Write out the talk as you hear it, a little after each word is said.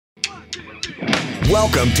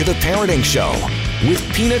Welcome to The Parenting Show with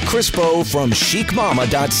Pina Crispo from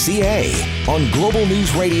chicmama.ca on Global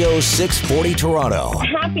News Radio 640 Toronto.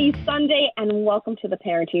 Happy Sunday and welcome to The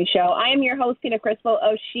Parenting Show. I am your host, Pina Crispo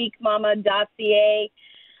of chicmama.ca.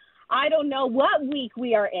 I don't know what week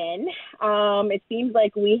we are in. It seems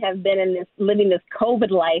like we have been living this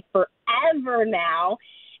COVID life forever now.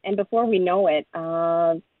 And before we know it,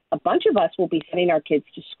 a bunch of us will be sending our kids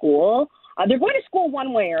to school. They're going to school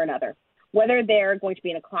one way or another. Whether they're going to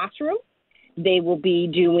be in a classroom, they will be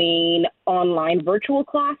doing online virtual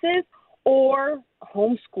classes, or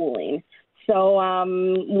homeschooling. So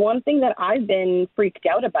one thing that I've been freaked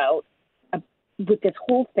out about with this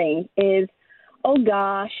whole thing is, oh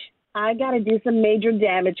gosh, I got to do some major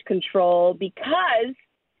damage control, because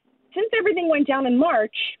since everything went down in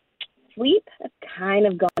March, sleep has kind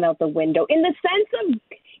of gone out the window in the sense of,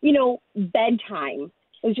 bedtime.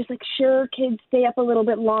 It was just like, sure, kids stay up a little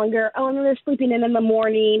bit longer. Oh, and then they're sleeping in the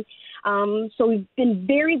morning. So we've been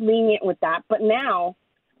very lenient with that. But now,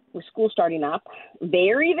 with school starting up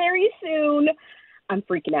very, very soon, I'm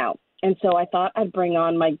freaking out. And so I thought I'd bring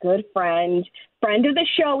on my good friend of the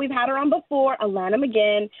show. We've had her on before, Alana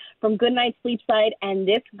McGinn from Goodnight Sleep Site and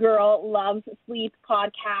This Girl Loves Sleep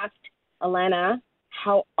podcast. Alana,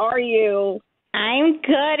 how are you? I'm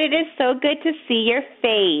good. It is so good to see your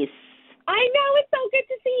face. I know, it's so good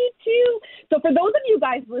to see you too. So for those of you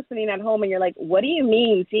guys listening at home and you're like, what do you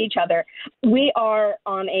mean see each other? We are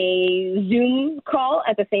on a Zoom call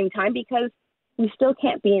at the same time because we still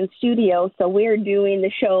can't be in studio. So we're doing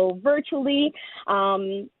the show virtually.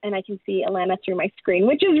 And I can see Alana through my screen,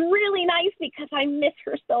 which is really nice because I miss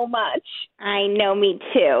her so much. I know, me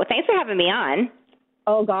too. Thanks for having me on.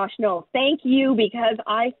 Oh gosh, no, thank you, because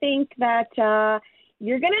I think that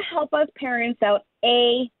you're going to help us parents out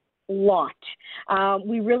a lot.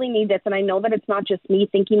 We really need this, and I know that it's not just me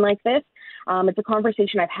thinking like this. It's a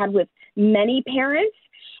conversation I've had with many parents,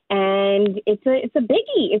 and it's a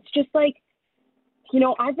biggie. It's just like,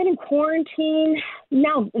 I've been in quarantine.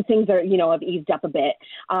 Now things are, have eased up a bit,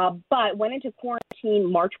 but went into quarantine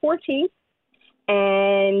March 14th,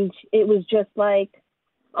 and it was just like,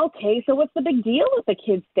 okay, so what's the big deal if the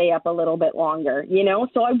kids stay up a little bit longer,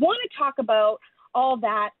 So I want to talk about all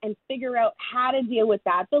that and figure out how to deal with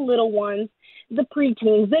that, the little ones, the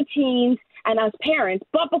preteens, the teens, and us parents.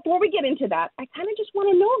 But before we get into that, I kind of just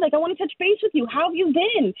want to know, I want to touch base with you. How have you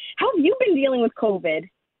been? How have you been dealing with COVID?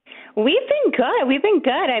 We've been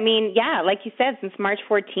good. I mean, yeah, like you said, since March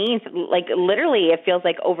 14th, literally it feels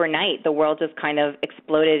like overnight the world just kind of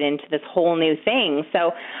exploded into this whole new thing.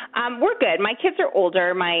 So we're good. My kids are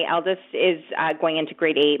older. My eldest is going into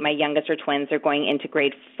grade 8. My youngest are twins. They're going into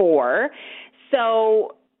grade 4.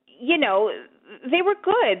 So, they were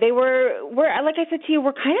good. We're like I said to you,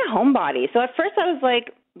 we're kind of homebodies. So at first I was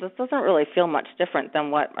like, this doesn't really feel much different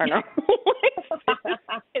than what our normal life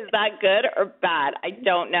is. Is that good or bad? I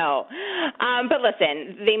don't know. But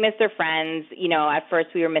listen, they miss their friends. At first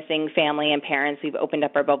we were missing family and parents. We've opened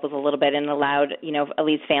up our bubbles a little bit and allowed, at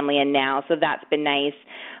least family in now. So that's been nice.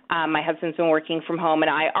 My husband's been working from home, and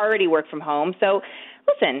I already work from home. So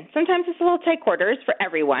listen, sometimes it's a little tight quarters for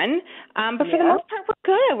everyone, but for the most part,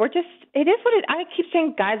 we're good. It is what I keep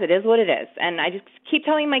saying, guys, it is what it is. And I just keep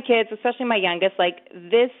telling my kids, especially my youngest,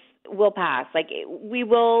 this will pass. We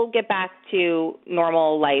will get back to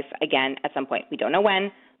normal life again at some point. We don't know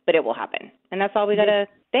when, but it will happen. And that's all we got to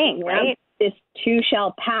think, right? This too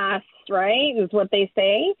shall pass, right, is what they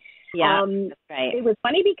say. Yeah, that's right. It was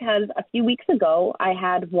funny because a few weeks ago, I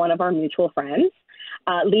had one of our mutual friends,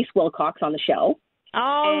 Lise Wilcox, on the show.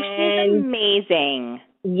 Oh, she's amazing.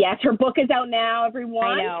 Yes, her book is out now, everyone.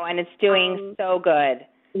 I know, and it's doing so good.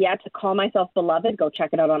 Yeah, To Call Myself Beloved. Go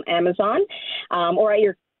check it out on Amazon or at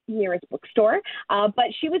your nearest bookstore. But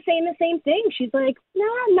she was saying the same thing. She's like, no,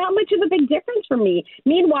 not much of a big difference for me.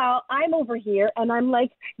 Meanwhile, I'm over here, and I'm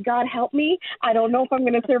like, God help me. I don't know if I'm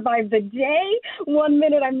going to survive the day. 1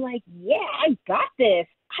 minute, I'm like, yeah, I got this.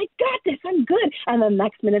 I'm good. And the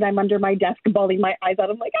next minute, I'm under my desk bawling my eyes out.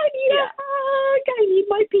 I'm like, I need a hug. I need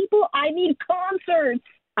my people. I need concerts.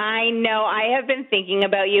 I know. I have been thinking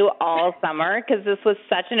about you all summer because this was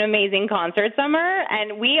such an amazing concert summer.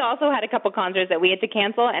 And we also had a couple concerts that we had to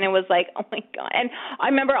cancel. And it was like, oh, my God. And I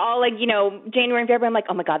remember all January and February, I'm like,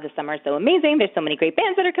 oh, my God, this summer is so amazing. There's so many great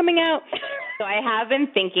bands that are coming out. So I have been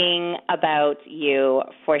thinking about you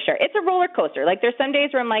for sure. It's a roller coaster. There's some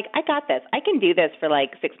days where I'm like, I got this. I can do this for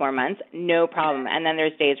 6 more months. No problem. And then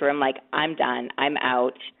there's days where I'm like, I'm done. I'm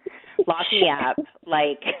out. Lock me up.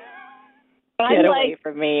 Get away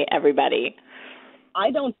from me, everybody.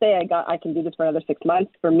 I don't say I can do this for another 6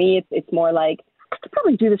 months. For me, it's more like I could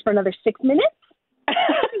probably do this for another 6 minutes. I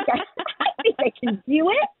think I can do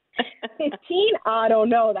it. 15, I don't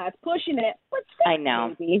know. That's pushing it. But 6, I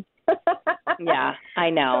know. Maybe. Yeah, I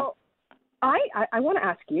know. So I want to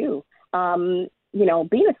ask you,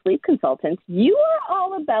 being a sleep consultant, you are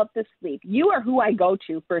all about the sleep. You are who I go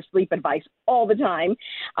to for sleep advice all the time.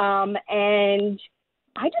 And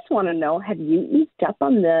I just want to know, have you eased up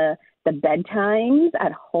on the bedtimes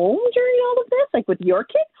at home during all of this, like with your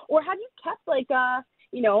kids? Or have you kept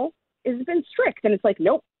has it been strict and it's like,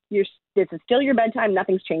 nope, this is still your bedtime,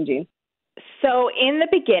 nothing's changing? So in the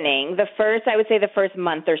beginning, the first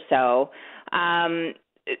month or so,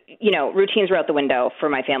 routines were out the window for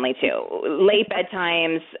my family too. Late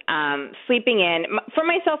bedtimes, sleeping in, for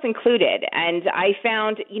myself included. And I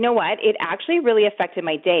found, it actually really affected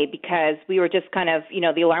my day because we were just kind of,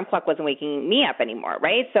 the alarm clock wasn't waking me up anymore,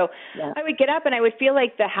 right? So yeah. I would get up and I would feel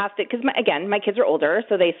like because my kids are older,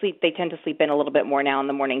 so they tend to sleep in a little bit more now in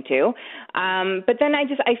the morning too. But then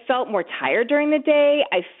I felt more tired during the day.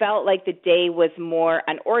 I felt like the day was more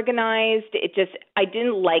unorganized. I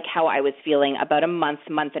didn't like how I was feeling about a month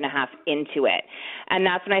and a half into it. And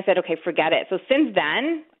that's when I said, okay, forget it. So since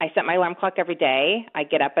then, I set my alarm clock every day. I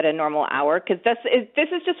get up at a normal hour because this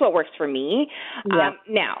is just what works for me. Yeah.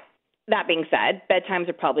 Now, that being said, bedtimes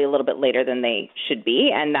are probably a little bit later than they should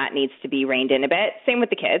be, and that needs to be reined in a bit. Same with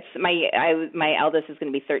the kids. My eldest is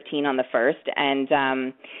going to be 13 on the 1st,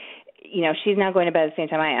 and she's now going to bed at the same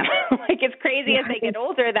time I am. It's crazy as they get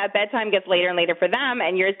older, that bedtime gets later and later for them,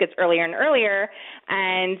 and yours gets earlier and earlier,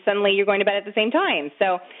 and suddenly you're going to bed at the same time.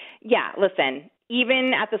 So, yeah, listen,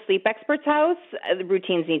 even at the sleep expert's house, the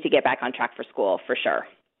routines need to get back on track for school, for sure.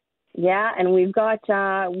 Yeah, and we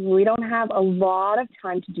don't have a lot of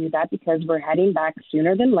time to do that because we're heading back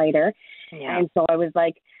sooner than later. Yeah. And so I was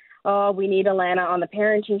like, oh, we need Alana on the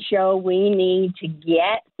parenting show. We need to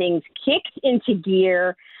get things kicked into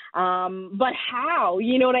gear. But how?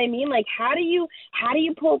 You know what I mean? Like, how do you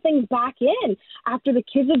pull things back in after the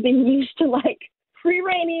kids have been used to free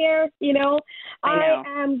rein here? I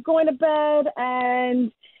am going to bed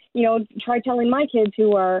and, try telling my kids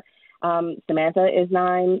who are, Samantha is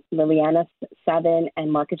 9, Liliana's 7,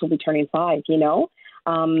 and Marcus will be turning 5, I can't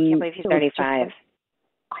believe he's 35.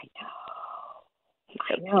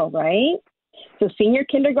 I know, right? So senior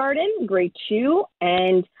kindergarten, grade 2,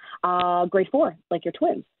 and grade 4, like your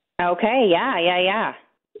twins. Okay, yeah. Right?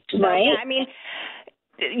 So, yeah, I mean,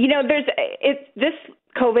 this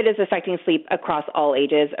COVID is affecting sleep across all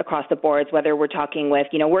ages, across the boards, whether we're talking with,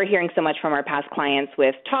 we're hearing so much from our past clients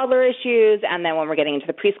with toddler issues, and then when we're getting into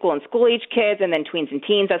the preschool and school-age kids, and then tweens and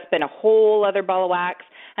teens, that's been a whole other ball of wax,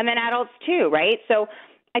 and then adults too, right? So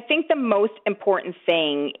I think the most important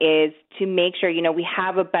thing is to make sure, we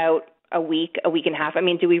have about a week and a half. I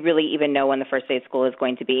mean, do we really even know when the first day of school is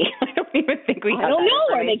going to be? I don't even think we have. I don't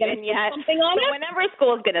know. Are they going to put something on it? Whenever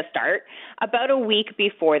school is going to start, about a week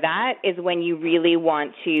before that is when you really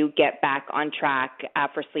want to get back on track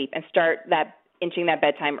for sleep and start inching that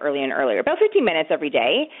bedtime earlier and earlier, about 15 minutes every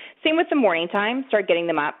day. Same with the morning time. Start getting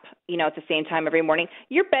them up, at the same time every morning.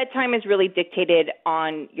 Your bedtime is really dictated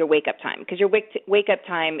on your wake-up time because your wake-up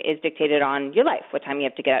time is dictated on your life, what time you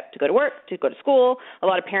have to get up to go to work, to go to school. A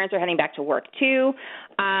lot of parents are heading back to work too.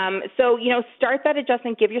 So, start that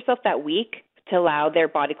adjustment. Give yourself that week to allow their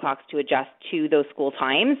body clocks to adjust to those school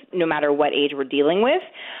times, no matter what age we're dealing with.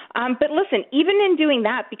 But listen, even in doing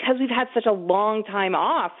that, because we've had such a long time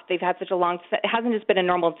off, it hasn't just been a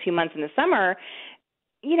normal 2 months in the summer,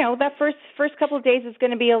 that first couple of days is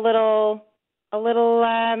going to be a little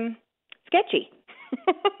sketchy.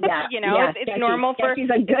 Yeah, it's normal for sketchy's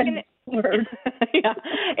a good word. Yeah,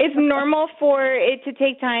 it's normal for it to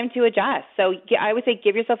take time to adjust. So I would say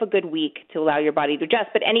give yourself a good week to allow your body to adjust.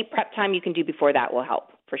 But any prep time you can do before that will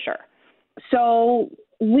help for sure. So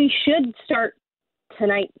we should start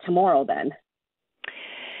tomorrow then.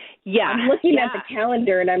 Yeah. I'm looking at the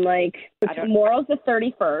calendar and I'm like, tomorrow's the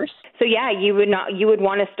 31st. So yeah, you would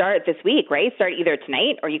want to start this week, right? Start either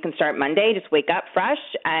tonight or you can start Monday. Just wake up fresh,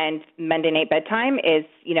 and Monday night bedtime is,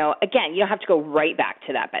 again, you don't have to go right back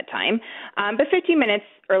to that bedtime, but 15 minutes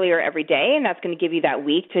earlier every day, and that's going to give you that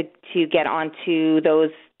week to get onto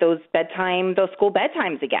those school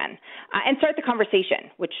bedtimes again, and start the conversation,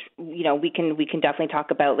 which we can definitely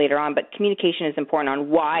talk about later on. But communication is important on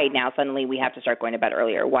why now suddenly we have to start going to bed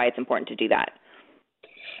earlier. Why it's important to do that.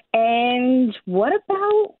 And what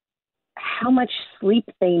about how much sleep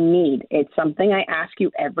they need? It's something I ask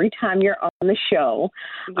you every time you're on the show.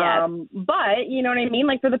 Yes. But you know what I mean?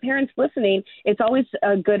 Like for the parents listening, it's always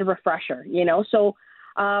a good refresher, So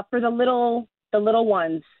for the little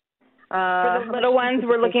ones, For the little ones,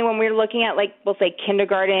 when we're looking at, like, we'll say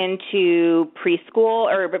kindergarten to preschool,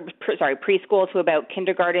 preschool to about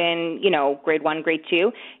kindergarten, grade 1, grade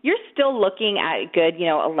 2, you're still looking at a good,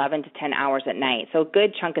 11 to 10 hours at night. So a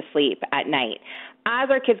good chunk of sleep at night. As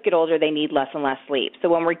our kids get older, they need less and less sleep. So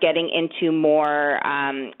when we're getting into more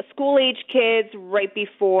school-age kids, right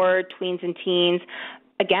before tweens and teens,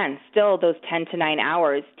 again, still those 10 to 9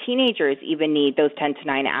 hours. Teenagers even need those 10 to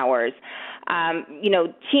 9 hours.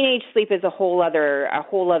 Teenage sleep is a whole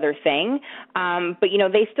other thing. But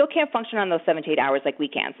they still can't function on those 7 to 8 hours like we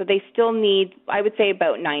can. So they still need, I would say,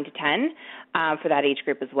 about 9 to 10 for that age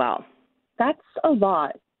group as well. That's a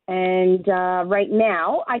lot. And right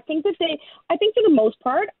now, I think for the most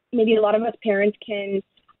part, maybe a lot of us parents can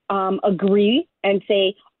agree and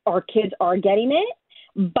say our kids are getting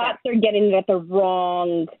it, but they're getting it at the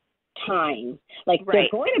wrong time. Like they're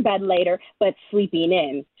going to bed later, but sleeping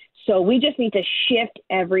in. So we just need to shift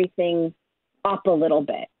everything up a little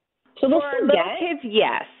bit. So for little kids,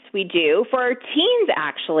 yes, we do. For our teens,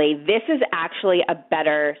 actually, this is actually a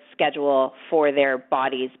better schedule for their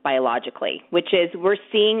bodies biologically, which is we're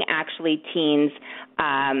seeing actually teens'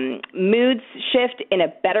 moods shift in a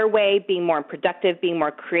better way, being more productive, being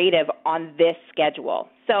more creative on this schedule.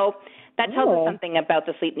 So that tells us something about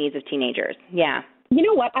the sleep needs of teenagers. Yeah. You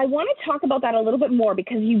know what? I want to talk about that a little bit more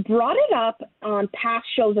because you brought it up on past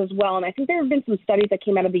shows as well, and I think there have been some studies that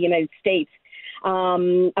came out of the United States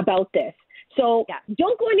about this. So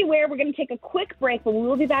don't go anywhere. We're going to take a quick break, but we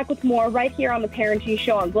will be back with more right here on The Parenting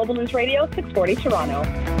Show on Global News Radio 640 Toronto.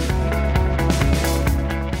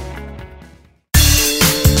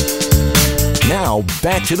 Now,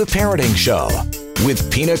 back to The Parenting Show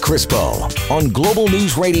with Pina Crispo on Global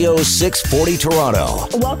News Radio 640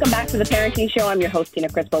 Toronto. Welcome back to The Parenting Show. I'm your host, Pina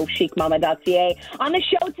Crispo, chicmama.ca. On the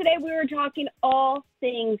show today, we were talking all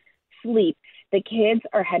things sleep. The kids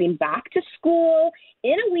are heading back to school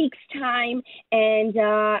in a week's time, and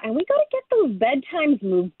we got to get those bedtimes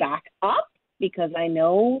moved back up because I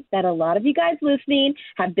know that a lot of you guys listening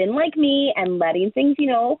have been like me and letting things,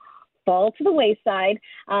 fall to the wayside.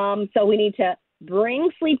 So we need to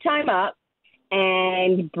bring sleep time up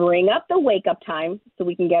and bring up the wake-up time so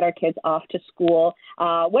we can get our kids off to school.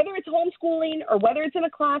 Whether it's homeschooling or whether it's in a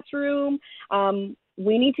classroom,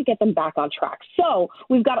 we need to get them back on track. So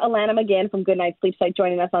we've got Alana McGinn from Goodnight Sleep Site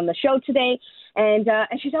joining us on the show today, and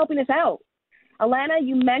she's helping us out. Alana,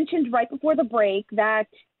 you mentioned right before the break that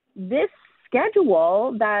this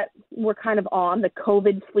schedule that we're kind of on, the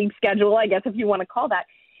COVID sleep schedule, I guess if you want to call that,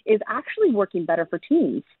 is actually working better for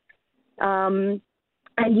teens.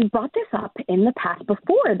 And you brought this up in the past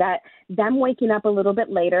before, that them waking up a little bit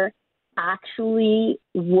later actually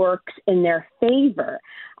works in their favor.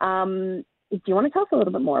 Do you want to tell us a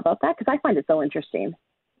little bit more about that? Because I find it so interesting.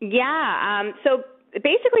 Yeah. So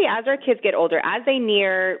basically, as our kids get older, as they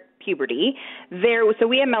near puberty, so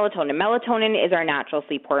we have melatonin. Melatonin is our natural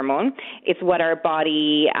sleep hormone. It's what our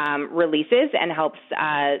body releases and helps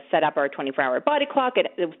set up our 24-hour body clock.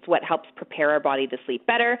 It's what helps prepare our body to sleep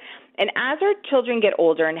better. And as our children get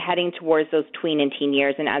older and heading towards those tween and teen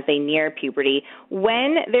years, and as they near puberty,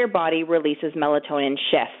 when their body releases melatonin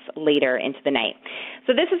shifts later into the night.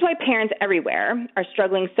 So this is why parents everywhere are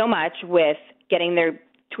struggling so much with getting their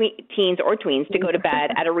teens or tweens to go to bed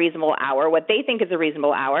at a reasonable hour, what they think is a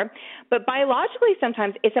reasonable hour. But biologically,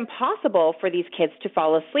 sometimes it's impossible for these kids to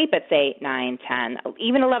fall asleep at, say, 9, 10,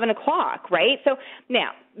 even 11 o'clock, right? So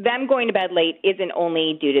now, them going to bed late isn't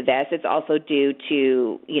only due to this. It's also due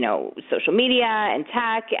to, social media and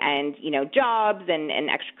tech and, jobs and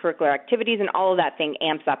extracurricular activities, and all of that thing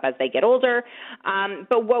amps up as they get older.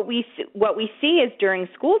 But what we see is during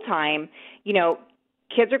school time,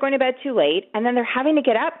 kids are going to bed too late, and then they're having to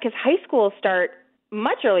get up because high schools start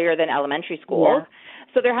much earlier than elementary schools.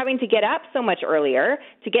 Yeah. So they're having to get up so much earlier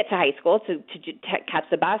to get to high school, to catch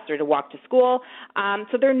the bus or to walk to school.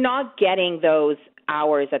 So they're not getting those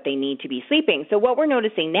hours that they need to be sleeping. So what we're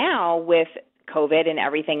noticing now with COVID and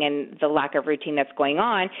everything and the lack of routine that's going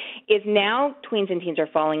on is now tweens and teens are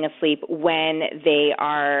falling asleep when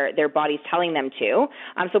their body's telling them to.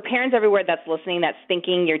 So parents everywhere that's listening, that's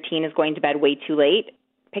thinking your teen is going to bed way too late,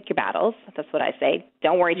 pick your battles. That's what I say.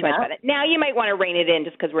 Don't worry too much about it. Now you might want to rein it in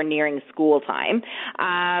just because we're nearing school time.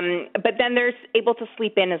 But then they're able to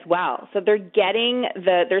sleep in as well. So they're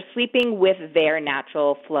sleeping with their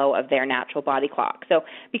natural flow of their natural body clock. So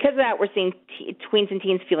because of that, we're seeing tweens and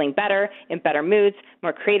teens feeling better, in better moods,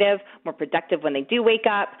 more creative, more productive when they do wake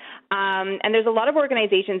up. And there's a lot of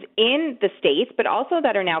organizations in the States, but also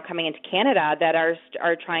that are now coming into Canada that are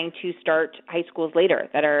trying to start high schools later,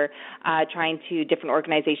 that are trying to, different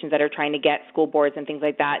organizations organizations that are trying to get school boards and things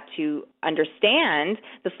like that to understand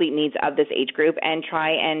the sleep needs of this age group and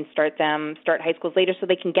try and start high schools later so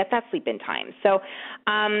they can get that sleep in time. So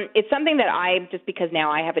it's something that just because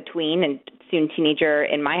now I have a tween and soon teenager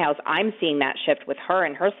in my house, I'm seeing that shift with her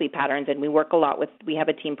and her sleep patterns, and we have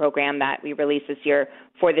a teen program that we released this year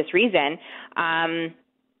for this reason.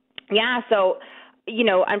 So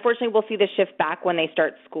unfortunately, we'll see the shift back when they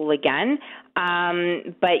start school again.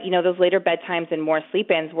 But those later bedtimes and more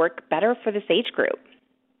sleep-ins work better for this age group.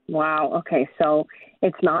 Wow. Okay. So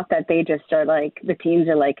it's not that they just are like, the teens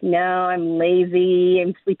are like, no, I'm lazy,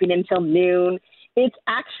 I'm sleeping until noon. It's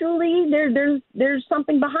actually, there's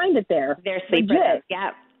something behind it there. Their sleep rhythm.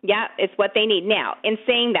 Yeah, it's what they need. Now, in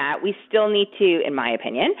saying that, we still need to, in my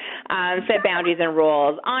opinion, set boundaries and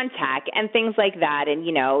rules on tech and things like that, and,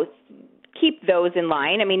 keep those in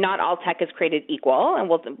line. I mean, not all tech is created equal, and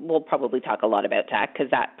we'll probably talk a lot about tech because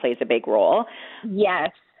that plays a big role. Yes.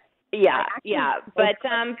 Yeah. But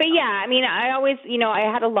yeah, I mean, I always, I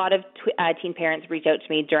had a lot of teen parents reach out to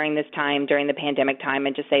me during this time, during the pandemic time,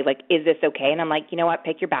 and just say, like, is this okay? And I'm like, you know what,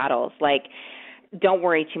 pick your battles. Like, don't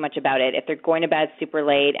worry too much about it. If they're going to bed super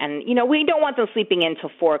late, and, we don't want them sleeping in till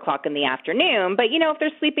 4 o'clock in the afternoon, but, if they're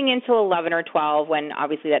sleeping in till 11 or 12, when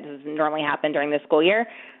obviously that doesn't normally happen during the school year,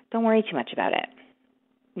 don't worry too much about it.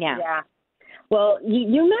 Yeah. Yeah. Well,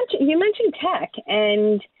 you mentioned tech,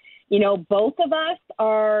 and both of us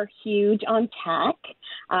are huge on tech,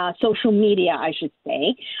 social media, I should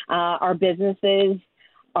say. Our businesses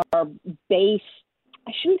are based.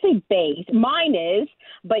 I shouldn't say based. Mine is,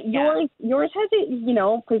 but yours has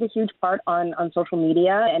plays a huge part on social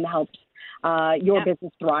media and helps your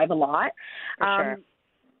business thrive a lot. For sure.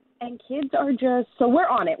 And kids are just, so we're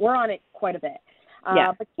on it quite a bit.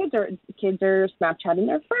 But kids are Snapchatting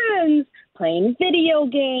their friends, playing video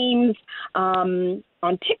games, on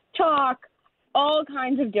TikTok, all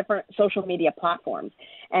kinds of different social media platforms,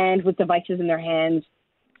 and with devices in their hands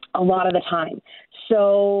a lot of the time.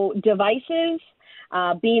 So devices,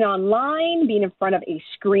 being online, being in front of a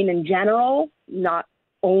screen in general, not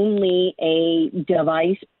only a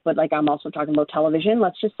device, but like I'm also talking about television,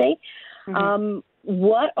 let's just say. Mm-hmm.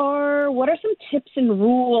 What are some tips and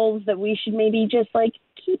rules that we should maybe just like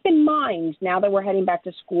keep in mind now that we're heading back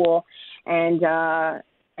to school and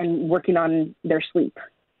working on their sleep?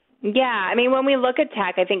 Yeah, I mean, when we look at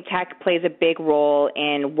tech, I think tech plays a big role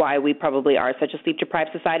in why we probably are such a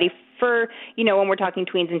sleep-deprived society for, when we're talking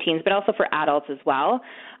tweens and teens, but also for adults as well.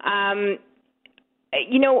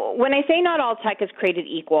 When I say not all tech is created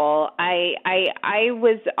equal, I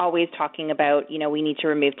was always talking about, we need to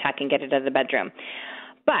remove tech and get it out of the bedroom.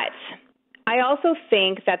 But I also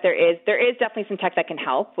think that there is definitely some tech that can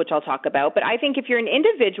help, which I'll talk about. But I think if you're an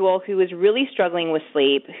individual who is really struggling with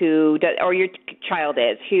sleep, or your child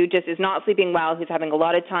who just is not sleeping well, who's having a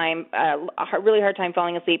lot of time, a really hard time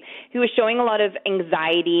falling asleep, who is showing a lot of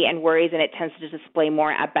anxiety and worries, and it tends to display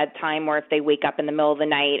more at bedtime, or if they wake up in the middle of the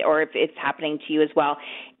night, or if it's happening to you as well,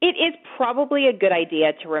 it is probably a good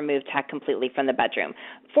idea to remove tech completely from the bedroom,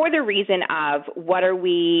 for the reason of what are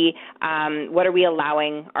we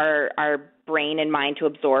allowing our brain and mind to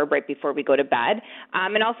absorb right before we go to bed,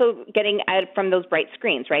 and also getting out from those bright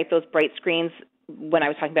screens, right? Those bright screens, when I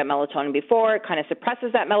was talking about melatonin before, it kind of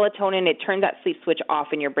suppresses that melatonin. It turns that sleep switch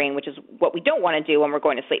off in your brain, which is what we don't want to do when we're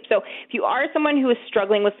going to sleep. So if you are someone who is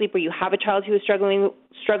struggling with sleep, or you have a child who is struggling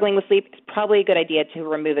with sleep, it's probably a good idea to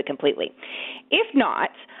remove it completely. If not,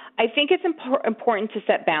 I think it's important to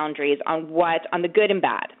set boundaries on the good and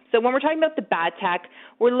bad. So when we're talking about the bad tech,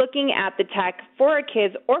 we're looking at the tech for our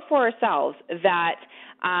kids or for ourselves that,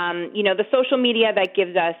 the social media that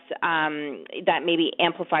gives us, that maybe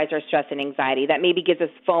amplifies our stress and anxiety, that maybe gives us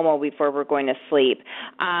FOMO before we're going to sleep.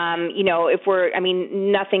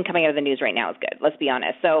 Nothing coming out of the news right now is good, let's be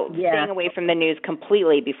honest. So staying away from the news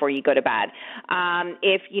completely before you go to bed.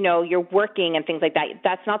 If, you're working and things like that,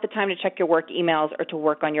 that's not the time to check your work emails or to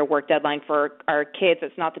work on your work deadline for our kids.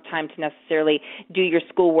 It's not the time to necessarily do your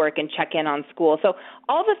schoolwork and check in on school. So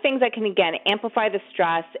all the things that can, again, amplify the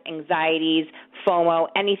stress, anxieties, FOMO,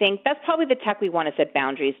 anything, that's probably the tech we want to set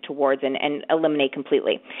boundaries towards and eliminate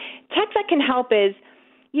completely. Tech that can help is,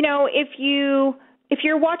 if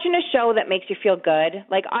you're watching a show that makes you feel good,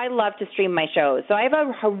 like I love to stream my shows. So I have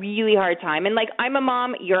a really hard time. And like I'm a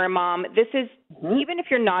mom, you're a mom. This is, even if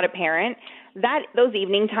you're not a parent, those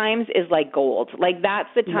evening times is like gold. Like that's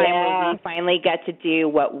the time where we finally get to do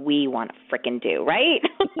what we want to frickin' do, right?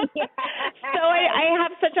 So I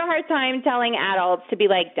have such a hard time telling adults to be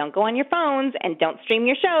like, don't go on your phones and don't stream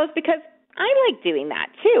your shows, because I like doing that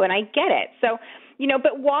too, and I get it. So,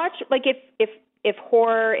 but watch, like if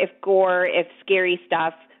horror, if gore, if scary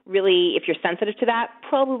stuff really, if you're sensitive to that,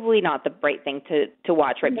 probably not the right thing to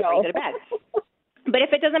watch right before you go to bed. But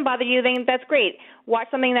if it doesn't bother you, then that's great. Watch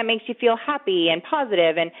something that makes you feel happy and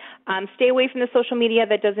positive, and stay away from the social media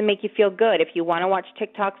that doesn't make you feel good. If you want to watch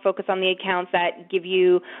TikTok, focus on the accounts that give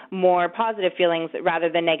you more positive feelings rather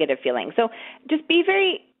than negative feelings. So just be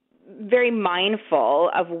very, very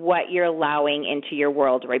mindful of what you're allowing into your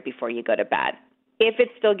world right before you go to bed. If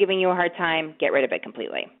it's still giving you a hard time, get rid of it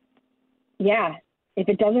completely. Yeah. If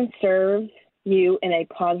it doesn't serve you in a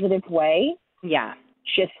positive way,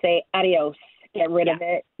 just say adios. Get rid of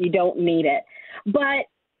it. You don't need it. But,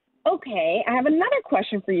 okay, I have another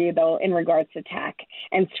question for you, though, in regards to tech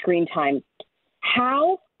and screen time.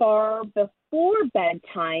 How far before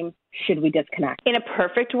bedtime should we disconnect? In a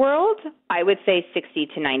perfect world, I would say 60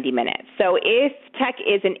 to 90 minutes. So if tech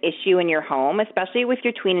is an issue in your home, especially with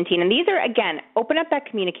your tween and teen, and these are, again, open up that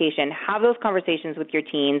communication, have those conversations with your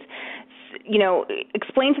teens,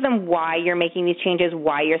 explain to them why you're making these changes,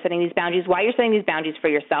 why you're setting these boundaries for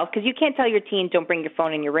yourself, because you can't tell your teen, don't bring your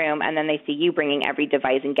phone in your room, and then they see you bringing every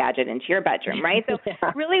device and gadget into your bedroom, right? So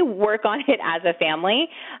really work on it as a family,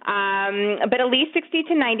 but at least 60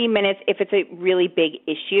 to 90 minutes if it's a really big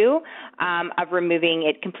issue of removing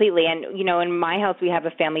it completely. And, in my house, we have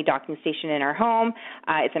a family docking station in our home.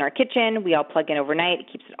 It's in our kitchen. We all plug in overnight. It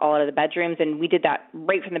keeps it all out of the bedrooms, and we did that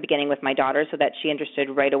right from the beginning with my daughter so that she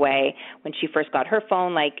understood right away when she first got her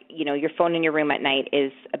phone, your phone in your room at night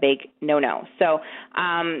is a big no-no. So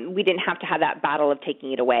we didn't have to have that battle of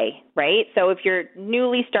taking it away, right? So if you're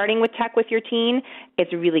newly starting with tech with your teen,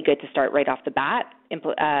 it's really good to start right off the bat,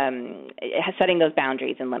 setting those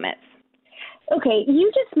boundaries and limits. Okay,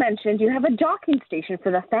 you just mentioned you have a docking station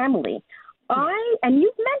for the family. And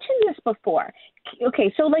you've mentioned this before.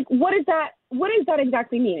 Okay, so what does that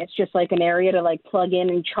exactly mean? It's just like an area to plug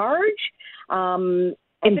in and charge?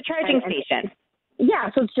 It's a charging station.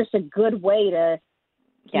 So it's just a good way to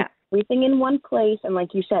keep everything in one place and, like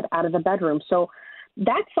you said, out of the bedroom. So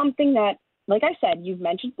that's something that, like I said, you've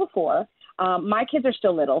mentioned before. My kids are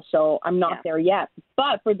still little, so I'm not there yet.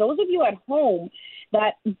 But for those of you at home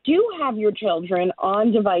that do have your children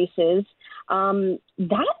on devices,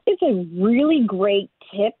 that is a really great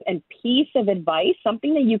tip and piece of advice,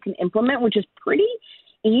 something that you can implement, which is pretty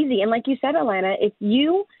easy. And like you said, Alana, if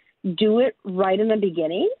you do it right in the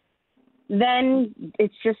beginning, then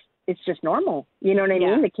it's just normal. You know what I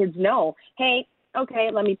mean? The kids know, hey, okay,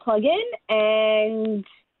 let me plug in, and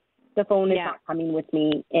the phone is not coming with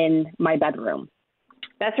me in my bedroom.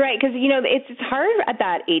 That's right, because, it's hard at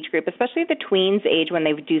that age group, especially at the tweens age when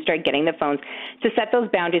they do start getting the phones, to set those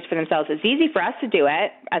boundaries for themselves. It's easy for us to do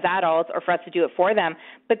it as adults or for us to do it for them,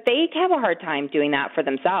 but they have a hard time doing that for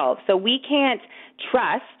themselves. So we can't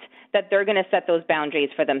trust that they're going to set those boundaries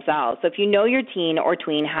for themselves. So if you know your teen or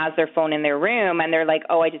tween has their phone in their room and they're like,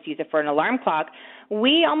 oh, I just use it for an alarm clock,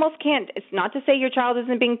 we almost can't. It's not to say your child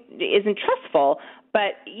isn't trustful,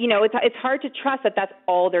 but it's hard to trust that that's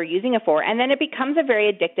all they're using it for, and then it becomes a very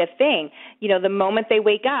addictive thing. The moment they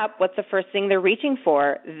wake up, what's the first thing they're reaching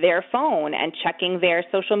for? Their phone and checking their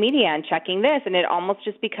social media and checking this, and it almost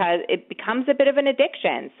just because it becomes a bit of an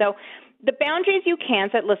addiction. So the boundaries you can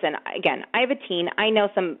set. Listen, again, I have a teen. I know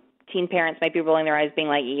some teen parents might be rolling their eyes being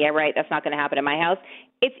like, yeah, right, that's not going to happen in my house.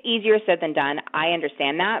 It's easier said than done. I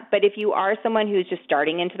understand that. But if you are someone who's just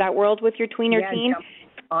starting into that world with your tween or teen, jump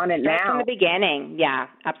on it start now. From the beginning. Yeah,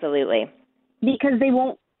 absolutely. Because they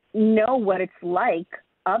won't know what it's like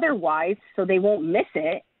otherwise, so they won't miss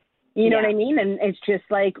it. You know what I mean? And it's just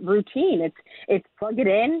like routine. It's plug it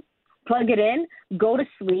in, go to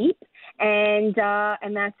sleep, and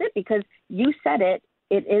that's it. Because you said it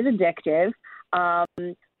is addictive.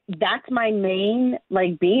 That's my main,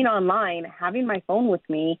 being online, having my phone with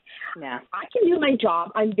me. Yeah. I can do my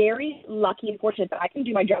job. I'm very lucky and fortunate that I can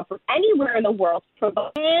do my job from anywhere in the world.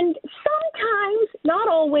 And sometimes, not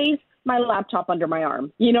always, my laptop under my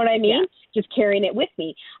arm. You know what I mean? Yeah. Just carrying it with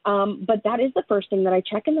me. But that is the first thing that I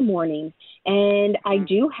check in the morning. And I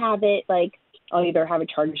do have it, I'll either have it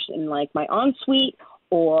charged in, my ensuite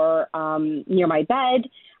or near my bed.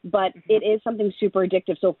 But it is something super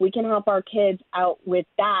addictive. So if we can help our kids out with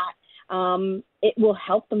that, it will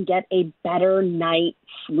help them get a better night's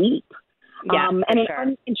sleep. Yeah, and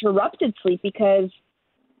an uninterrupted sleep because,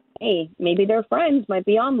 hey, maybe their friends might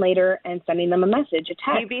be on later and sending them a message, a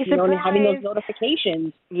text, You'd be surprised. Having those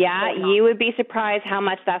notifications. Yeah, you would be surprised how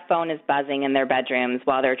much that phone is buzzing in their bedrooms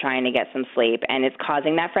while they're trying to get some sleep, and it's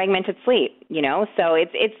causing that fragmented sleep, So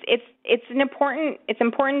it's an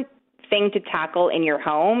important thing to tackle in your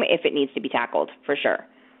home if it needs to be tackled, for sure.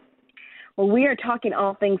 Well, we are talking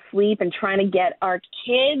all things sleep and trying to get our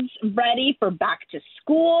kids ready for back to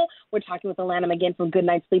school. We're talking with Alana McGinn from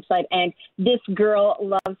Goodnight Sleep Site and This Girl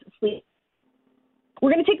Loves Sleep.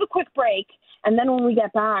 We're going to take a quick break, and then when we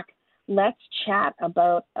get back, let's chat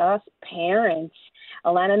about us parents.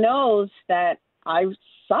 Alana knows that I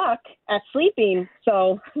suck at sleeping,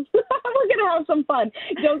 so we're going to have some fun.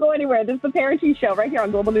 Don't go anywhere. This is the Parenting Show right here on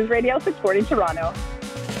Global News Radio 640 Toronto.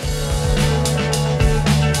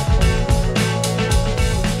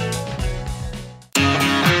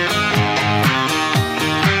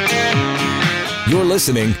 You're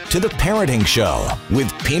listening to The Parenting Show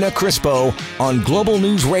with Pina Crispo on Global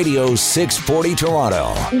News Radio 640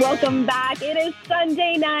 Toronto. Welcome back. It is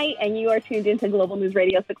Sunday night, and you are tuned into Global News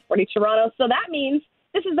Radio 640 Toronto. So that means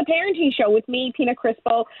this is The Parenting Show with me, Pina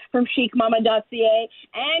Crispo from chicmama.ca,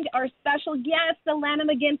 and our special guest, Alana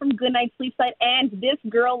McGinn from Goodnight Sleep Site and This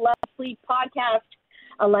Girl Loves Sleep podcast.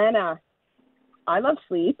 Alana, I love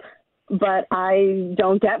sleep, but I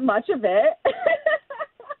don't get much of it.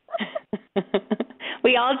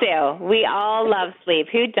 We all do. We all love sleep.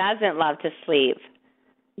 Who doesn't love to sleep?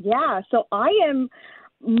 Yeah, so I am,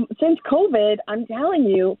 since COVID, I'm telling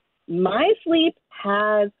you, my sleep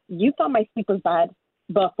has, you thought my sleep was bad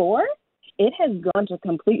before, it has gone to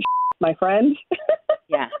complete my friend.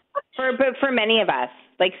 Yeah, for many of us,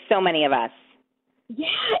 like so many of us. Yeah,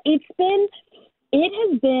 it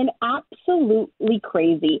has been absolutely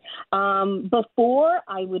crazy. Before,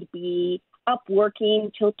 I would be up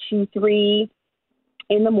working till 2, 3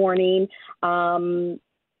 in the morning.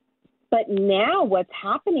 But now what's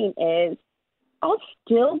happening is I'll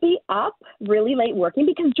still be up really late working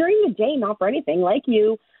because during the day, not for anything, like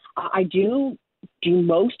you, I do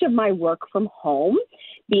most of my work from home,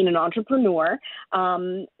 being an entrepreneur.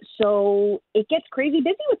 So it gets crazy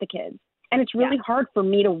busy with the kids. And it's really hard for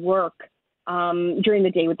me to work during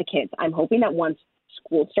the day with the kids. I'm hoping that once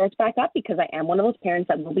school starts back up, because I am one of those parents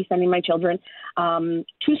that will be sending my children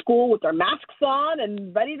to school with their masks on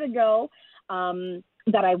and ready to go,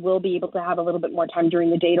 that I will be able to have a little bit more time during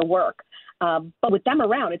the day to work. But with them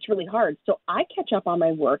around, it's really hard. So I catch up on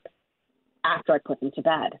my work after I put them to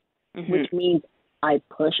bed, which means I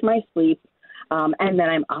push my sleep, and then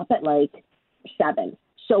I'm up at like 7.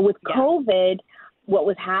 So with COVID, what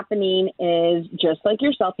was happening is, just like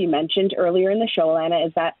yourself, you mentioned earlier in the show, Alana,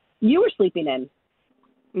 is that you were sleeping in.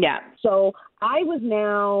 Yeah. So I was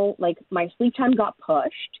now, like, my sleep time got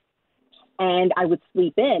pushed, and I would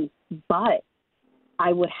sleep in, but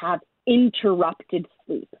I would have interrupted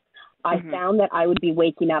sleep. I found that I would be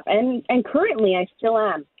waking up, and currently I still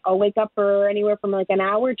am. I'll wake up for anywhere from like an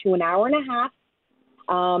hour to an hour and a half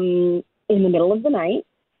in the middle of the night.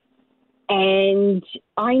 And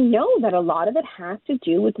I know that a lot of it has to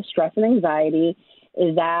do with the stress and anxiety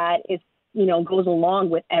that is, goes along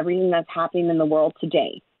with everything that's happening in the world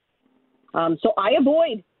today. So I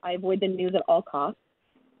avoid the news at all costs.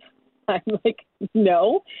 I'm like,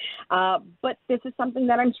 no. But this is something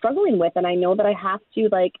that I'm struggling with, and I know that I have to,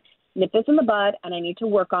 like, nip this in the bud, and I need to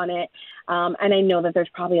work on it. And I know that there's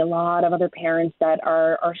probably a lot of other parents that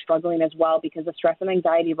are struggling as well, because the stress and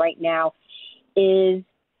anxiety right now is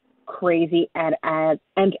crazy and at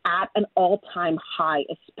an all-time high,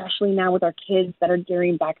 especially now with our kids that are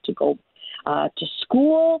gearing back to go to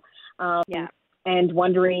school, and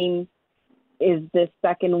wondering, is this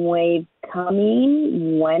second wave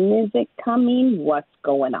coming? When is it coming? What's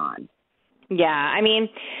going on? Yeah, I mean,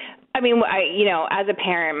 as a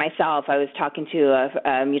parent myself, I was talking to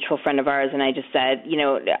a mutual friend of ours, and I just said,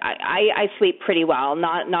 I sleep pretty well.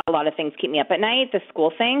 Not a lot of things keep me up at night. The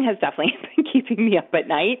school thing has definitely been keeping me up at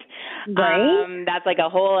night. Right. That's like a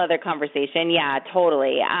whole other conversation. Yeah,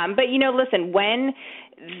 totally. But listen, when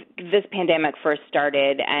this pandemic first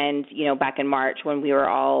started, and back in March, when we were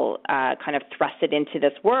all kind of thrusted into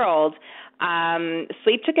this world,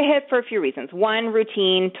 sleep took a hit for a few reasons. One,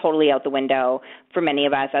 routine totally out the window for many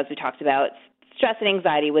of us, as we talked about. Stress and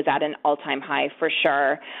anxiety was at an all-time high for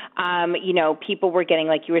sure. People were getting,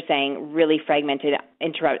 like you were saying, really fragmented,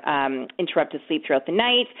 interrupted sleep throughout the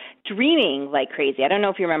night, dreaming like crazy. I don't know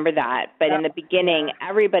if you remember that, but in the beginning,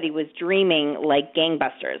 everybody was dreaming like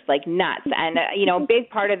gangbusters, like nuts. And, a big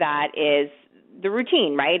part of that is the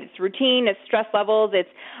routine, right? It's routine, it's stress levels, it's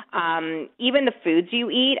even the foods you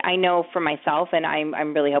eat. I know for myself, and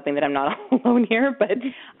I'm really hoping that I'm not alone here, but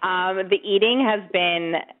the eating has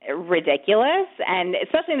been ridiculous, and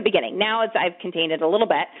especially in the beginning. Now I've contained it a little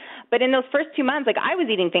bit, but in those first 2 months, like, I was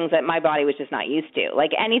eating things that my body was just not used to.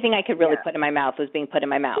 Like, anything I could really put in my mouth was being put in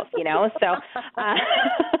my mouth,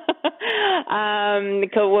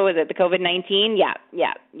 So, what was it? The COVID-19? Yeah,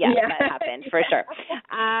 that happened for sure.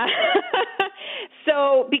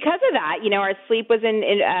 So because of that, our sleep was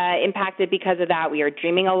impacted because of that. We were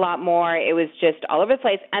dreaming a lot more. It was just all over the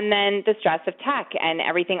place. And then the stress of tech and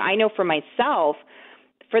everything. I know for myself,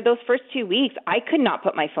 for those first 2 weeks, I could not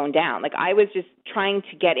put my phone down. Like I was just trying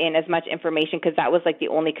to get in as much information because that was like the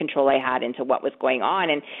only control I had into what was going on.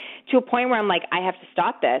 And to a point where I'm like, I have to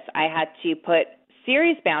stop this. I had to put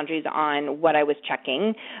serious boundaries on what I was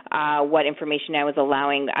checking, what information I was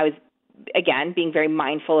allowing. I was, again, being very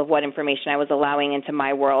mindful of what information I was allowing into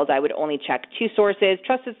my world. I would only check 2 sources,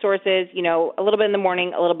 trusted sources, a little bit in the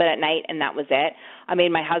morning, a little bit at night, and that was it. I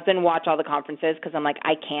made my husband watch all the conferences because I'm like,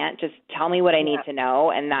 I can't. Just tell me what I need to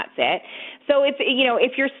know, and that's it. So it's,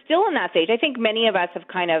 if you're still in that stage, I think many of us have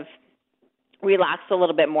kind of relaxed a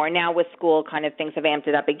little bit more. Now with school, kind of things have amped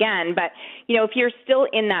it up again. But, if you're still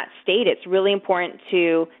in that state, it's really important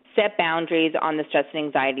to set boundaries on the stress and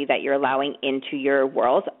anxiety that you're allowing into your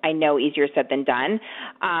world. I know easier said than done.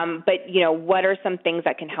 But, what are some things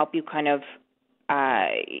that can help you kind of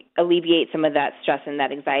alleviate some of that stress and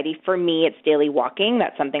that anxiety? For me, it's daily walking.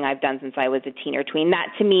 That's something I've done since I was a teen or tween. That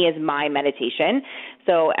to me is my meditation.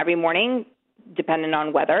 So every morning, depending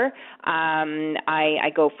on weather, I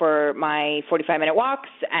go for my 45-minute walks,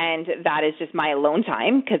 and that is just my alone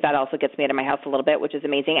time because that also gets me out of my house a little bit, which is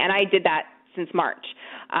amazing. And I did that since March.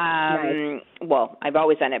 Right. Well, I've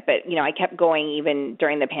always done it, but, I kept going even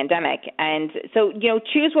during the pandemic. And so,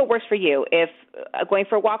 choose what works for you. If going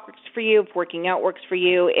for a walk works for you, if working out works for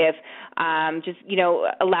you, if just,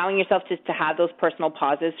 allowing yourself just to have those personal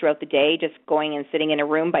pauses throughout the day, just going and sitting in a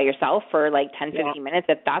room by yourself for like 10, 15 minutes,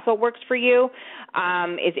 if that's what works for you,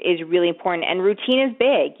 is really important. And routine is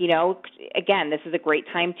big. Again, this is a great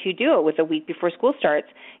time to do it with a week before school starts,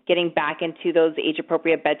 getting back into those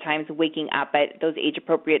age-appropriate bedtimes, waking up at those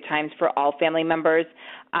age-appropriate times for all family members.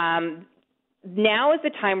 Now is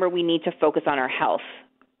the time where we need to focus on our health,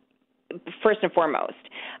 first and foremost,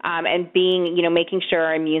 and being, making sure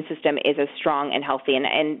our immune system is as strong and healthy.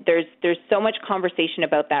 And there's so much conversation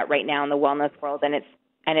about that right now in the wellness world, and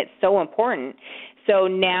it's so important. So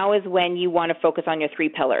now is when you want to focus on your 3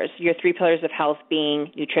 pillars. Your 3 pillars of health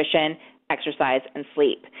being nutrition, exercise, and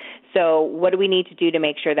sleep. So what do we need to do to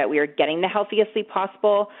make sure that we are getting the healthiest sleep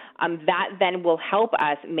possible? That then will help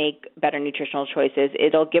us make better nutritional choices.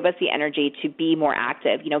 It'll give us the energy to be more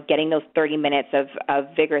active, getting those 30 minutes of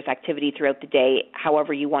vigorous activity throughout the day,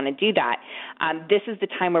 however you want to do that. This is the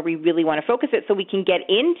time where we really want to focus it so we can get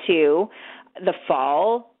into the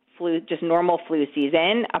fall, flu, just normal flu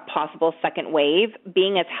season, a possible second wave,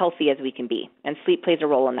 being as healthy as we can be. And sleep plays a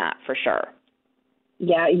role in that for sure.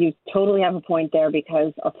 Yeah, you totally have a point there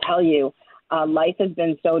because I'll tell you, life has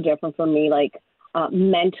been so different for me, like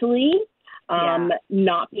mentally,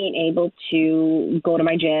 not being able to go to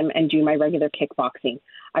my gym and do my regular kickboxing.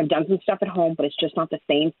 I've done some stuff at home, but it's just not the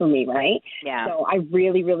same for me, right? Yeah. So I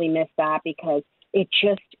really, really miss that because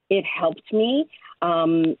it helped me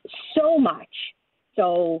so much.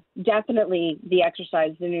 So definitely the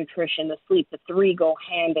exercise, the nutrition, the sleep, the 3 go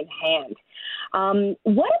hand in hand.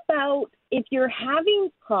 What about if you're having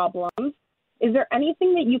problems, is there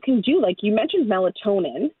anything that you can do? Like you mentioned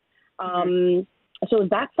melatonin. So is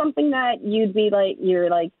that something that you'd be like, you're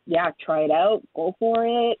like, yeah, try it out, go for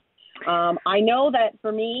it? I know that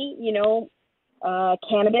for me,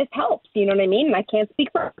 cannabis helps, you know what I mean? And I can't speak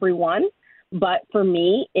for everyone, but for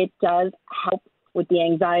me, it does help with the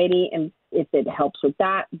anxiety. And if it helps with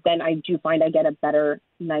that, then I do find I get a better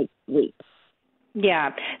night's sleep.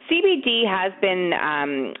 Yeah. CBD has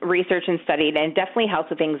been researched and studied and definitely helps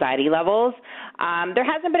with anxiety levels. There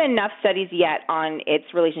hasn't been enough studies yet on its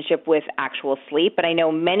relationship with actual sleep, but I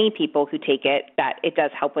know many people who take it that it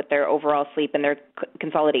does help with their overall sleep and their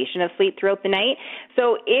consolidation of sleep throughout the night.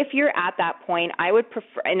 So if you're at that point, I would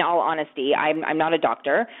prefer, in all honesty, I'm not a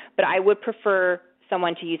doctor, but I would prefer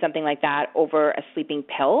someone to use something like that over a sleeping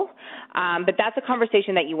pill. But that's a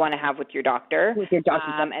conversation that you want to have with your doctor. With your doctor.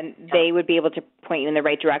 And they would be able to point you in the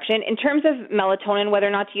right direction. In terms of melatonin, whether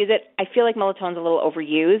or not to use it, I feel like melatonin's a little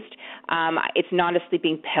overused. It's not a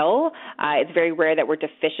sleeping pill. It's very rare that we're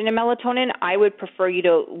deficient in melatonin. I would prefer you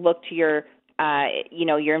to look to your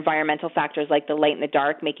your environmental factors like the light and the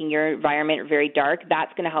dark, making your environment very dark.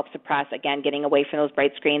 That's going to help suppress, again, getting away from those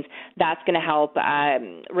bright screens. That's going to help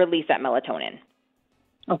release that melatonin.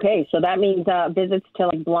 Okay, so that means visits to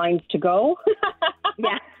like Blinds to Go.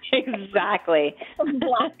 Yeah, exactly.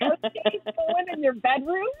 Blackout days going in your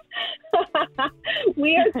bedroom.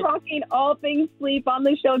 We are talking all things sleep on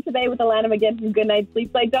the show today with Alana McGinn from Good Night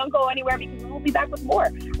Sleep Site. Don't go anywhere because we'll be back with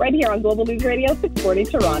more right here on Global News Radio 640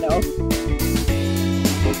 Toronto.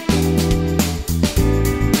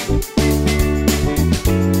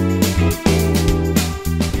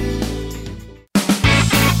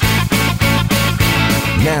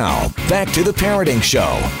 to The Parenting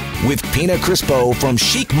Show with Pina Crispo from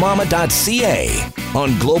chicmama.ca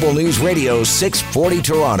on Global News Radio 640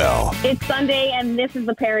 Toronto. It's Sunday, and this is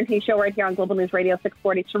The Parenting Show right here on Global News Radio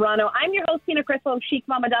 640 Toronto. I'm your host, Pina Crispo of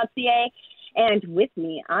chicmama.ca, and with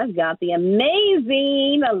me, I've got the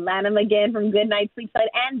amazing Alana McGinn from Good Night Sleep Site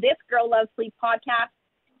and This Girl Loves Sleep podcast.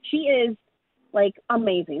 She is, like,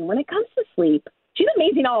 amazing. When it comes to sleep, she's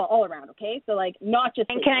amazing all around, okay? So, like, not just...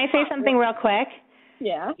 And can I say something real quick?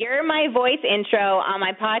 Yeah. You're my voice intro on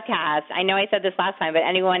my podcast. I know I said this last time, but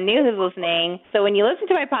anyone new who's listening, so when you listen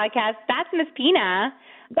to my podcast, that's Miss Pina.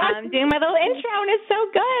 I'm doing my little intro, and it's so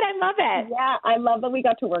good. I love it. Yeah, I love that we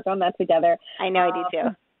got to work on that together. I know, I do too.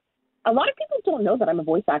 A lot of people don't know that I'm a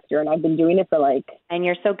voice actor, and I've been doing it for like... And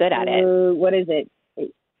you're so good at it. What is it?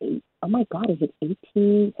 Oh my God, is it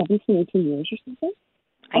 18 years or something?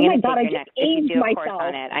 I'm I just aged myself. Course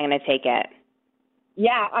on it, I'm going to take it.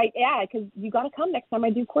 Yeah, because you got to come next time I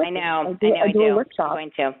do courses. I know. I do a workshop. I'm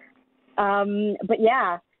going to. But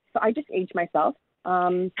yeah, so I just aged myself.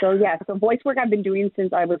 So voice work I've been doing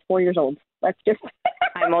since I was 4 years old. Let's just.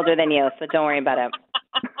 I'm older than you, so don't worry about it.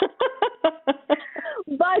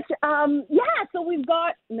 But so we've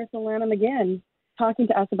got Miss Alana McGinn talking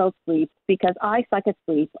to us about sleep because I suck at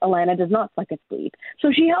sleep. Alana does not suck at sleep.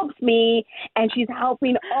 So she helps me, and she's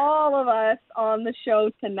helping all of us on the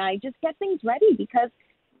show tonight just get things ready because,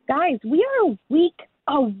 guys, we are a week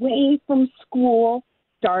away from school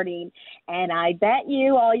starting, and I bet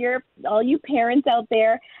you, all you parents out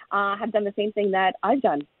there have done the same thing that I've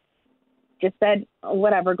done. Just said,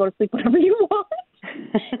 whatever, go to sleep whenever you want.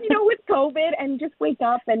 With COVID, and just wake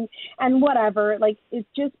up and whatever. Like, it's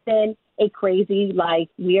just been a crazy life.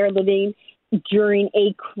 We are living during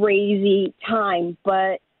a crazy time,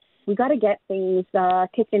 but we got to get things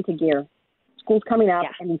kicked into gear. School's coming up,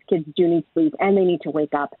 and these kids do need sleep, and they need to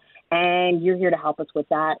wake up. And you're here to help us with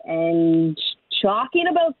that. And talking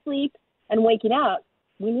about sleep and waking up,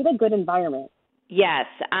 we need a good environment. Yes,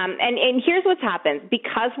 and here's what's happened.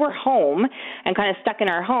 Because we're home and kind of stuck in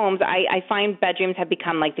our homes, I find bedrooms have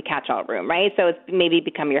become like the catch-all room, right? So it's maybe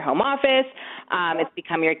become your home office. It's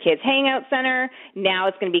become your kids' hangout center. Now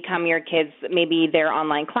it's going to become your kids' maybe their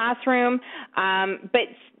online classroom. But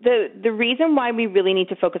the reason why we really need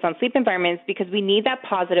to focus on sleep environments is because we need that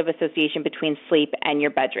positive association between sleep and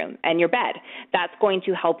your bedroom and your bed. That's going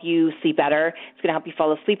to help you sleep better. It's going to help you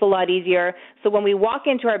fall asleep a lot easier. So when we walk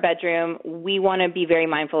into our bedroom, we want to be very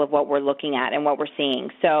mindful of what we're looking at and what we're seeing.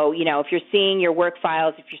 So, if you're seeing your work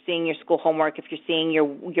files, if you're seeing your school homework, if you're seeing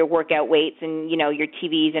your workout weights and, your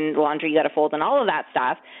TVs and laundry you got to fold and all of that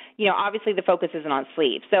stuff, obviously the focus isn't on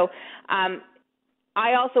sleep. So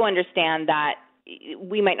I also understand that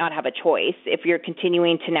we might not have a choice. If you're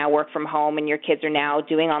continuing to now work from home and your kids are now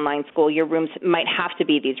doing online school, your rooms might have to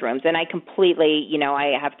be these rooms. And I completely,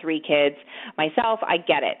 I have 3 kids myself. I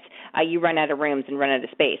get it. You run out of rooms and run out of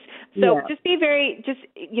space. So just be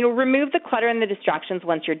remove the clutter and the distractions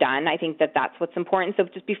once you're done. I think that's what's important. So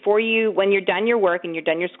just when you're done your work and you're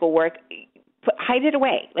done your schoolwork, hide it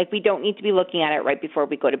away. Like, we don't need to be looking at it right before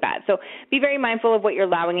we go to bed. So be very mindful of what you're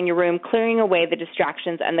allowing in your room. Clearing away the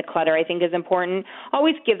distractions and the clutter, I think, is important.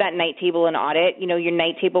 Always give that night table an audit. Your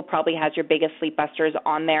night table probably has your biggest sleep busters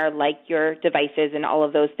on there, like your devices and all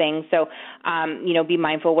of those things. So, be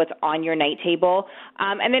mindful what's on your night table.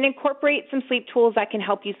 And then incorporate some sleep tools that can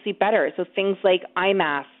help you sleep better. So things like eye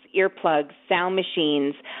masks, earplugs, sound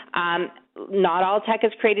machines. Not all tech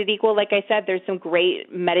is created equal. Like I said, there's some great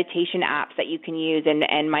meditation apps that you can use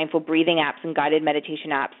and mindful breathing apps and guided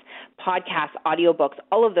meditation apps, podcasts, audiobooks,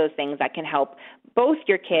 all of those things that can help both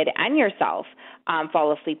your kid and yourself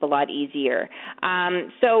fall asleep a lot easier.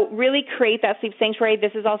 So really create that sleep sanctuary.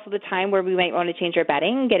 This is also the time where we might want to change our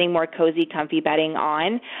bedding, getting more cozy, comfy bedding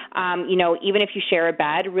on. Even if you share a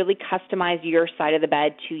bed, really customize your side of the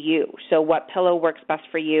bed to you. So what pillow works best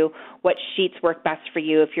for you? What sheets work best for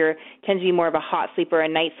you? If you tend to be more of a hot sleeper, a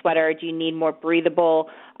night sweater, do you need more breathable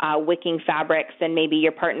wicking fabrics than maybe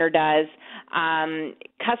your partner does?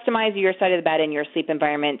 Customize your side of the bed and your sleep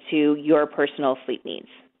environment to your personal sleep needs.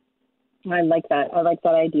 I like that. I like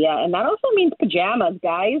that idea. And that also means pajamas,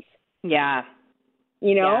 guys. Yeah.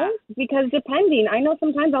 Because depending, I know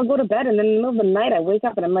sometimes I'll go to bed and then in the middle of the night I wake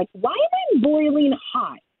up and I'm like, why am I boiling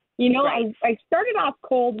hot? Right. I started off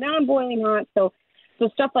cold, now I'm boiling hot. So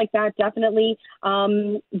stuff like that, definitely. I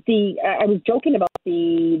was joking about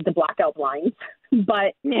the blackout blinds,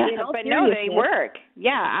 but but no, they work.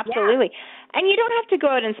 Yeah, absolutely. Yeah. And you don't have to go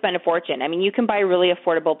out and spend a fortune. I mean, you can buy really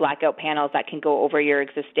affordable blackout panels that can go over your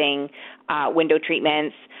existing window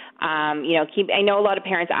treatments. I know a lot of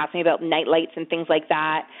parents ask me about night lights and things like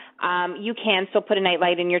that. You can still put a night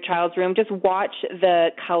light in your child's room. Just watch the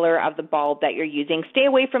color of the bulb that you're using. Stay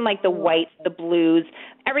away from like the whites, the blues.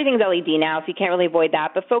 Everything's LED now, so you can't really avoid that.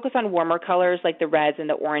 But focus on warmer colors like the reds and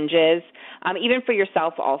the oranges. Even for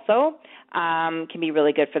yourself also can be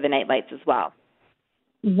really good for the night lights as well.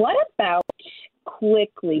 What about,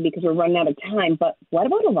 quickly, because we're running out of time, but what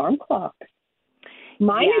about alarm clocks?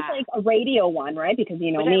 Mine is like a radio one, right? Because,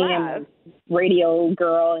 you know, me, I'm a radio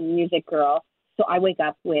girl and music girl. So I wake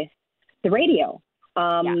up with the radio.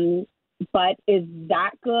 But is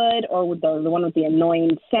that good, or the one with the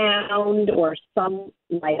annoying sound, or some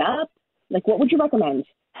light up? Like, what would you recommend?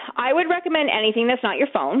 I would recommend anything that's not your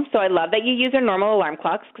phone. So I love that you use your normal alarm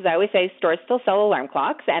clocks, because I always say stores still sell alarm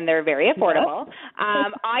clocks, and they're very affordable.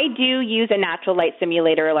 Yep. I do use a natural light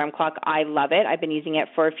simulator alarm clock. I love it. I've been using it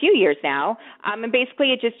for a few years now. And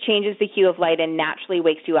basically it just changes the hue of light and naturally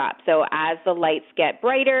wakes you up. So as the lights get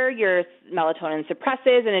brighter, your melatonin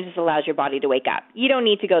suppresses, and it just allows your body to wake up. You don't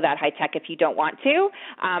need to go that high tech if you don't want to.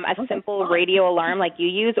 A simple radio alarm like you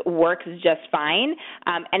use works just fine.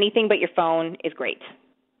 Anything but your phone is great.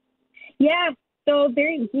 Yeah, so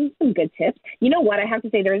there's some good tips. You know what? I have to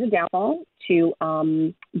say there is a downfall to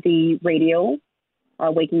the radio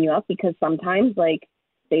waking you up, because sometimes, like,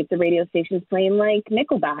 say if the radio station's playing, like,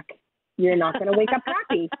 Nickelback, you're not going to wake up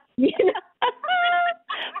happy. You know?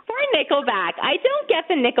 Poor Nickelback. I don't get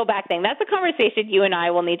the Nickelback thing. That's a conversation you and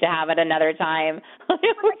I will need to have at another time.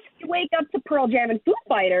 You wake up to Pearl Jam and Foo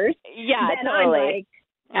Fighters. Yeah, totally.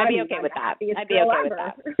 I'd be okay with that. I'd be okay with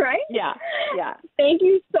that. Right? Yeah. Thank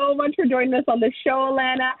you so much for joining us on the show,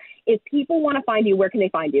 Alana. If people want to find you, where can they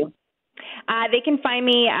find you? They can find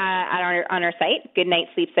me on our site,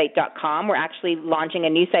 goodnightsleepsite.com. We're actually launching a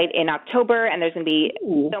new site in October, and there's going to be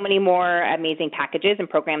so many more amazing packages and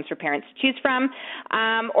programs for parents to choose from.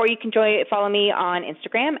 Or you can follow me on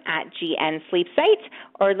Instagram at GNSleepSite,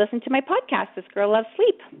 or listen to my podcast, This Girl Loves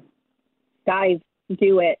Sleep. Guys,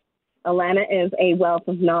 do it. Alana is a wealth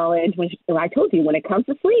of knowledge. I told you, when it comes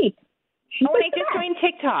to sleep. I just joined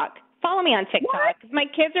TikTok. Follow me on TikTok. My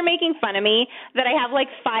kids are making fun of me that I have like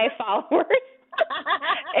 5 followers.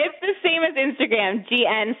 It's the same as Instagram,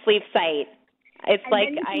 GN Sleep Site. It's and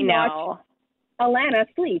like, I know. Alana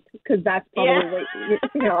Sleep, because that's probably,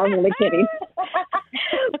 I'm only kidding.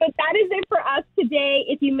 But that is it for us today.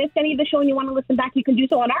 If you missed any of the show and you want to listen back, you can do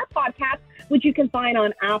so on our podcast, which you can find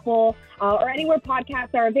on Apple or anywhere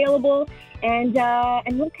podcasts are available. And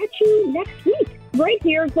we'll catch you next week right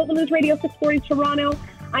here, Global News Radio 640 Toronto.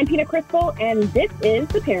 I'm Pina Crispo, and this is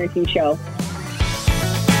The Parenting Show.